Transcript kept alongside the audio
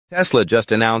Tesla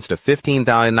just announced a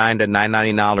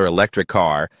 $15,999 electric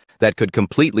car that could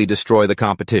completely destroy the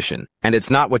competition. And it's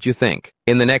not what you think.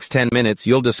 In the next 10 minutes,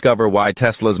 you'll discover why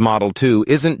Tesla's Model 2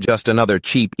 isn't just another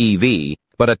cheap EV,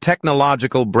 but a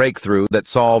technological breakthrough that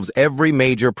solves every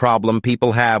major problem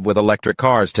people have with electric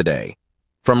cars today.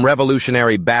 From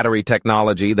revolutionary battery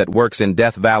technology that works in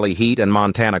Death Valley heat and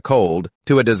Montana cold,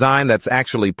 to a design that's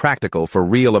actually practical for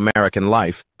real American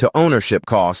life, to ownership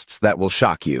costs that will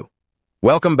shock you.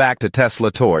 Welcome back to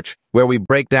Tesla Torch, where we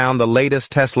break down the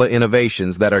latest Tesla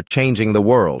innovations that are changing the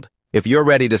world. If you're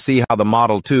ready to see how the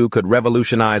Model 2 could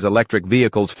revolutionize electric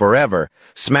vehicles forever,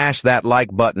 smash that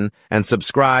like button and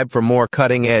subscribe for more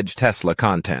cutting-edge Tesla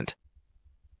content.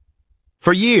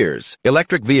 For years,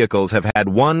 electric vehicles have had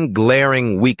one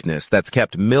glaring weakness that's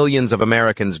kept millions of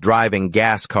Americans driving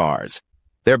gas cars.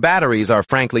 Their batteries are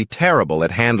frankly terrible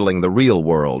at handling the real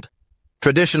world.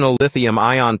 Traditional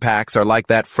lithium-ion packs are like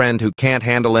that friend who can't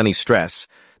handle any stress.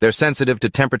 They're sensitive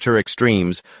to temperature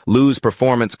extremes, lose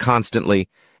performance constantly,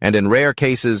 and in rare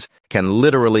cases, can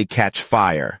literally catch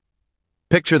fire.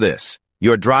 Picture this.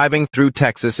 You're driving through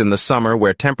Texas in the summer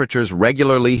where temperatures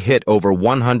regularly hit over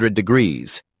 100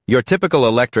 degrees. Your typical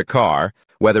electric car,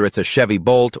 whether it's a Chevy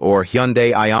Bolt or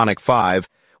Hyundai Ioniq 5,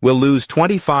 will lose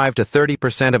 25 to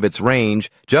 30% of its range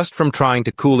just from trying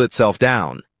to cool itself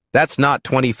down. That's not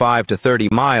 25 to 30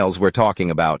 miles we're talking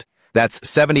about. That's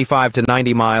 75 to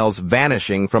 90 miles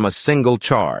vanishing from a single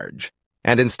charge.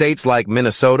 And in states like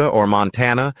Minnesota or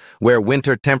Montana, where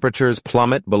winter temperatures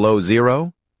plummet below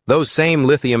zero, those same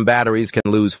lithium batteries can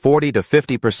lose 40 to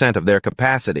 50% of their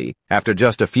capacity after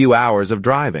just a few hours of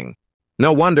driving.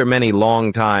 No wonder many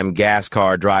long-time gas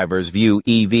car drivers view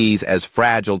EVs as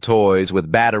fragile toys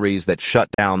with batteries that shut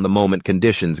down the moment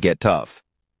conditions get tough.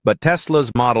 But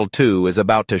Tesla's Model 2 is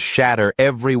about to shatter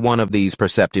every one of these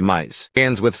perceptimis.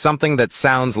 Begins with something that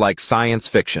sounds like science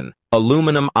fiction: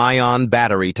 aluminum-ion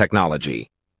battery technology.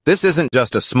 This isn't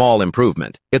just a small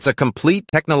improvement. It's a complete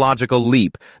technological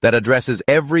leap that addresses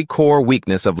every core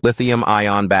weakness of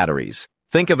lithium-ion batteries.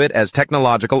 Think of it as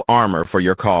technological armor for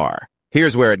your car.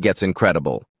 Here's where it gets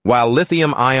incredible. While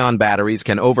lithium-ion batteries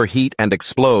can overheat and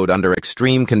explode under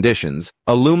extreme conditions,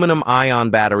 aluminum-ion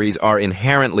batteries are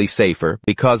inherently safer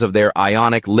because of their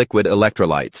ionic liquid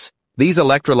electrolytes. These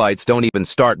electrolytes don't even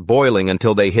start boiling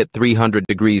until they hit 300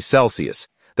 degrees Celsius.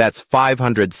 That's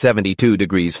 572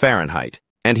 degrees Fahrenheit.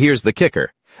 And here's the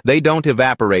kicker. They don't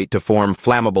evaporate to form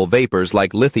flammable vapors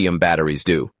like lithium batteries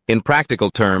do. In practical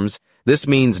terms, this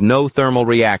means no thermal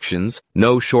reactions,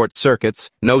 no short circuits,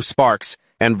 no sparks,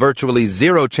 and virtually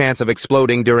zero chance of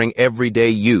exploding during everyday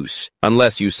use,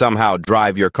 unless you somehow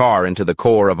drive your car into the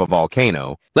core of a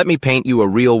volcano. Let me paint you a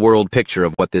real-world picture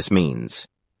of what this means.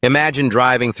 Imagine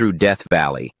driving through Death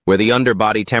Valley, where the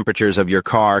underbody temperatures of your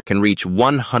car can reach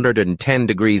 110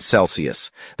 degrees Celsius.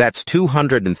 That's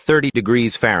 230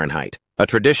 degrees Fahrenheit. A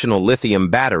traditional lithium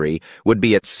battery would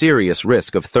be at serious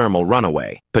risk of thermal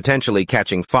runaway, potentially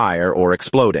catching fire or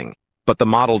exploding. But the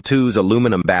Model 2's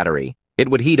aluminum battery, it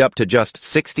would heat up to just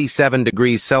 67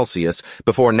 degrees Celsius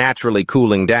before naturally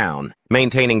cooling down,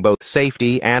 maintaining both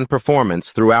safety and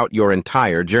performance throughout your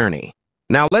entire journey.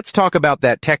 Now let's talk about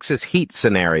that Texas heat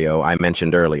scenario I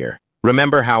mentioned earlier.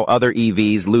 Remember how other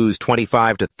EVs lose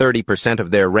 25 to 30% of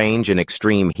their range in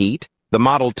extreme heat? The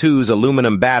Model 2's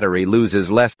aluminum battery loses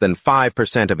less than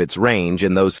 5% of its range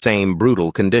in those same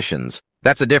brutal conditions.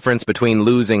 That's a difference between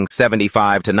losing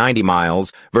 75 to 90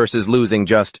 miles versus losing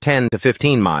just 10 to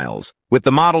 15 miles. With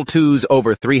the Model 2's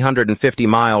over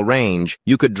 350-mile range,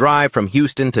 you could drive from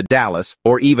Houston to Dallas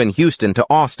or even Houston to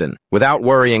Austin without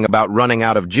worrying about running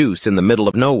out of juice in the middle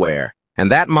of nowhere. And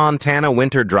that Montana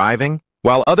winter driving?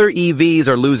 While other EVs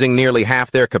are losing nearly half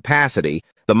their capacity,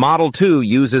 the Model 2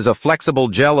 uses a flexible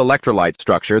gel electrolyte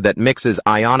structure that mixes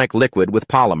ionic liquid with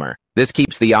polymer. This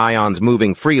keeps the ions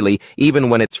moving freely even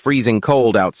when it's freezing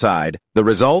cold outside. The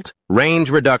result? Range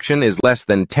reduction is less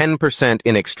than 10%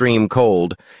 in extreme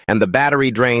cold, and the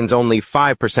battery drains only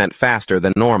 5% faster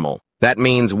than normal. That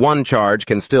means one charge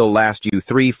can still last you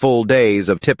 3 full days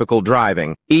of typical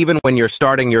driving, even when you're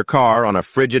starting your car on a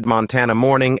frigid Montana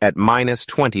morning at minus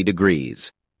 20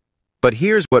 degrees. But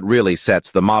here's what really sets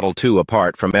the Model 2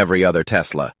 apart from every other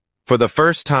Tesla. For the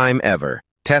first time ever,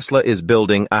 Tesla is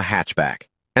building a hatchback.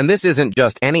 And this isn't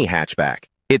just any hatchback.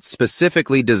 It's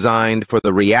specifically designed for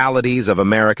the realities of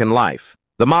American life.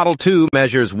 The Model 2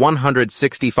 measures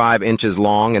 165 inches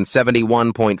long and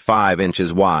 71.5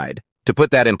 inches wide. To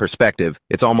put that in perspective,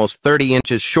 it's almost 30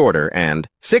 inches shorter and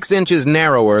 6 inches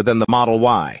narrower than the Model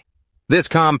Y. This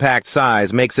compact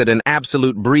size makes it an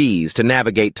absolute breeze to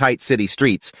navigate tight city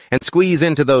streets and squeeze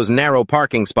into those narrow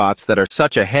parking spots that are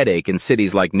such a headache in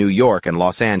cities like New York and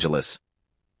Los Angeles.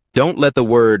 Don't let the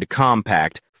word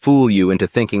compact fool you into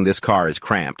thinking this car is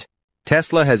cramped.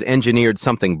 Tesla has engineered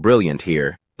something brilliant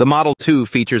here. The Model 2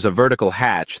 features a vertical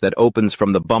hatch that opens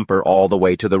from the bumper all the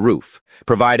way to the roof,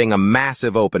 providing a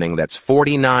massive opening that's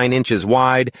 49 inches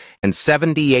wide and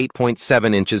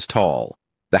 78.7 inches tall.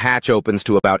 The hatch opens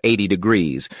to about 80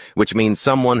 degrees, which means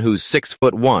someone who's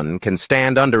 6'1" can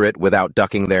stand under it without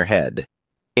ducking their head.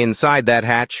 Inside that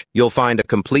hatch, you'll find a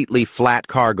completely flat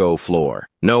cargo floor.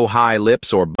 No high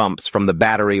lips or bumps from the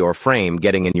battery or frame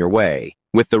getting in your way.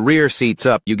 With the rear seats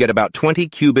up, you get about 20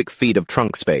 cubic feet of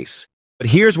trunk space. But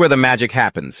here's where the magic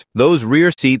happens. Those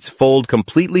rear seats fold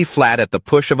completely flat at the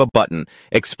push of a button,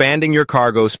 expanding your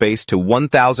cargo space to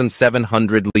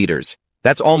 1,700 liters.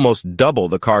 That's almost double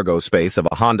the cargo space of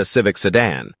a Honda Civic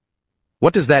sedan.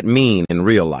 What does that mean in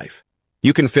real life?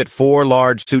 You can fit 4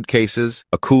 large suitcases,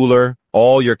 a cooler,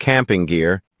 all your camping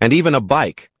gear, and even a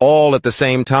bike, all at the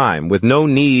same time with no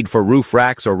need for roof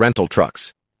racks or rental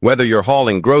trucks. Whether you're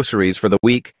hauling groceries for the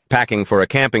week, packing for a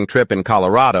camping trip in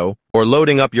Colorado, or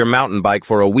loading up your mountain bike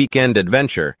for a weekend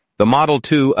adventure, the Model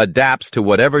 2 adapts to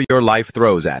whatever your life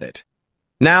throws at it.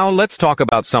 Now, let's talk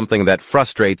about something that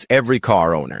frustrates every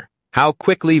car owner: how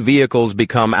quickly vehicles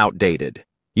become outdated.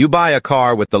 You buy a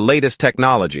car with the latest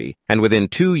technology, and within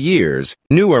 2 years,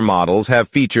 newer models have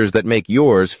features that make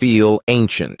yours feel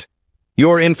ancient.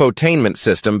 Your infotainment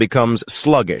system becomes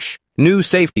sluggish. New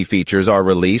safety features are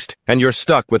released, and you're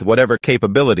stuck with whatever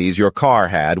capabilities your car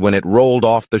had when it rolled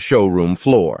off the showroom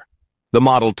floor. The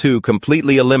Model 2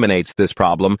 completely eliminates this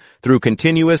problem through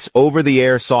continuous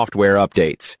over-the-air software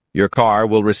updates. Your car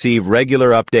will receive regular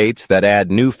updates that add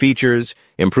new features,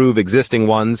 improve existing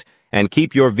ones, and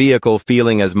keep your vehicle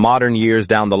feeling as modern years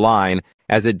down the line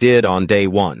as it did on day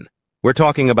one. We're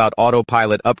talking about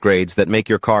autopilot upgrades that make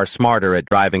your car smarter at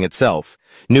driving itself,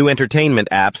 new entertainment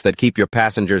apps that keep your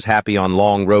passengers happy on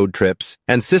long road trips,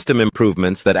 and system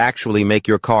improvements that actually make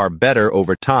your car better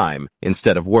over time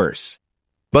instead of worse.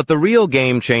 But the real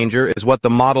game changer is what the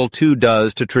Model 2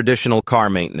 does to traditional car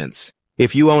maintenance.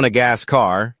 If you own a gas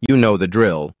car, you know the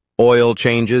drill. Oil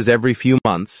changes every few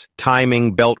months,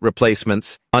 timing belt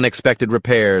replacements, unexpected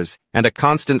repairs, and a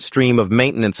constant stream of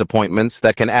maintenance appointments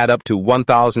that can add up to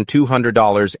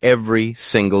 $1,200 every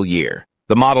single year.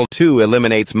 The Model 2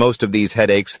 eliminates most of these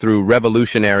headaches through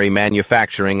revolutionary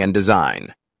manufacturing and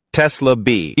design. Tesla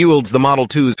B builds the Model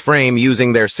 2's frame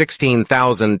using their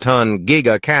 16,000-ton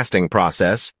Giga casting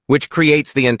process, which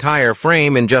creates the entire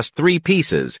frame in just 3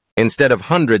 pieces, instead of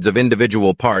hundreds of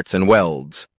individual parts and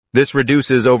welds. This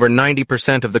reduces over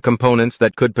 90% of the components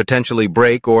that could potentially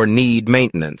break or need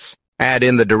maintenance. Add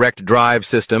in the direct drive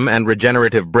system and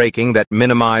regenerative braking that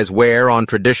minimize wear on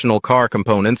traditional car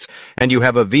components, and you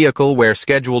have a vehicle where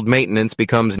scheduled maintenance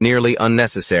becomes nearly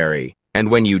unnecessary. And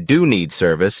when you do need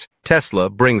service, Tesla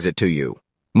brings it to you.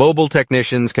 Mobile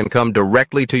technicians can come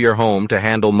directly to your home to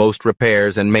handle most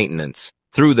repairs and maintenance.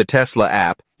 Through the Tesla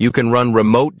app, you can run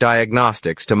remote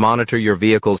diagnostics to monitor your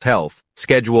vehicle's health,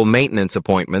 schedule maintenance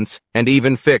appointments, and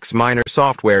even fix minor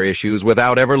software issues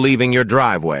without ever leaving your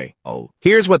driveway.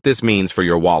 Here's what this means for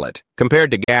your wallet.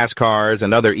 Compared to gas cars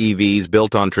and other EVs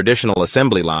built on traditional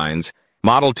assembly lines,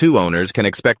 Model 2 owners can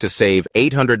expect to save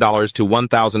 $800 to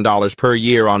 $1,000 per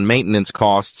year on maintenance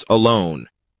costs alone.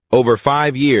 Over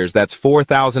 5 years, that's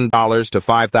 $4,000 to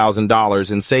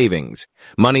 $5,000 in savings,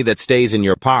 money that stays in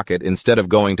your pocket instead of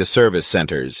going to service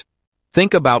centers.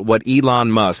 Think about what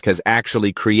Elon Musk has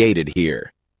actually created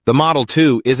here. The Model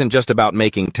 2 isn't just about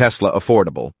making Tesla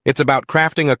affordable. It's about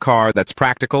crafting a car that's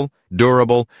practical,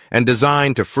 durable, and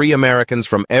designed to free Americans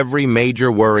from every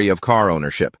major worry of car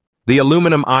ownership. The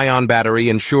aluminum-ion battery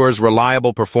ensures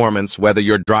reliable performance whether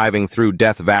you're driving through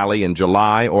Death Valley in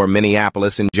July or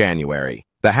Minneapolis in January.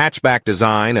 The hatchback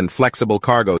design and flexible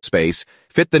cargo space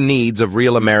fit the needs of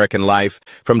real American life,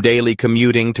 from daily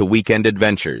commuting to weekend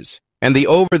adventures. And the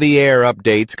over-the-air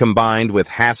updates combined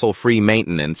with hassle-free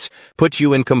maintenance put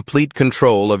you in complete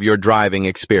control of your driving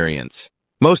experience.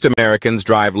 Most Americans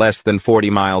drive less than 40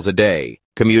 miles a day,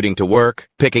 commuting to work,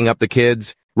 picking up the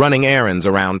kids, running errands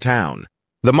around town.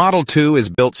 The Model 2 is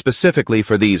built specifically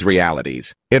for these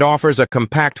realities. It offers a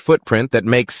compact footprint that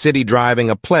makes city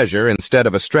driving a pleasure instead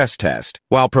of a stress test,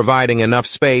 while providing enough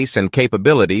space and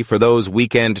capability for those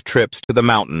weekend trips to the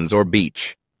mountains or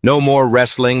beach. No more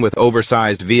wrestling with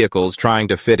oversized vehicles trying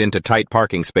to fit into tight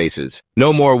parking spaces.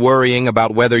 No more worrying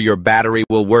about whether your battery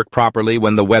will work properly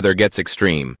when the weather gets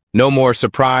extreme. No more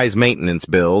surprise maintenance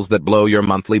bills that blow your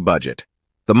monthly budget.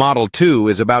 The Model 2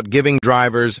 is about giving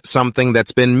drivers something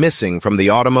that's been missing from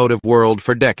the automotive world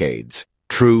for decades: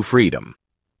 true freedom.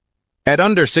 At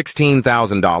under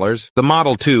 $16,000, the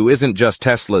Model 2 isn't just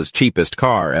Tesla's cheapest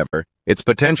car ever. It's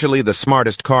potentially the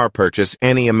smartest car purchase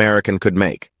any American could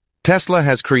make. Tesla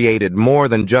has created more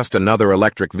than just another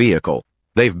electric vehicle.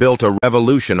 They've built a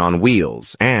revolution on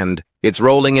wheels, and it's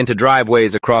rolling into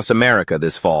driveways across America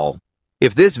this fall.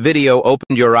 If this video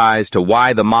opened your eyes to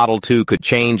why the Model 2 could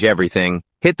change everything,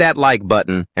 hit that like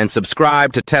button and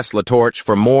subscribe to Tesla Torch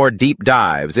for more deep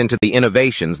dives into the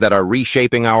innovations that are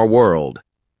reshaping our world.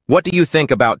 What do you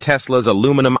think about Tesla's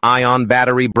aluminum-ion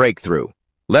battery breakthrough?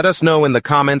 Let us know in the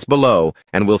comments below,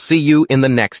 and we'll see you in the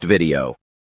next video.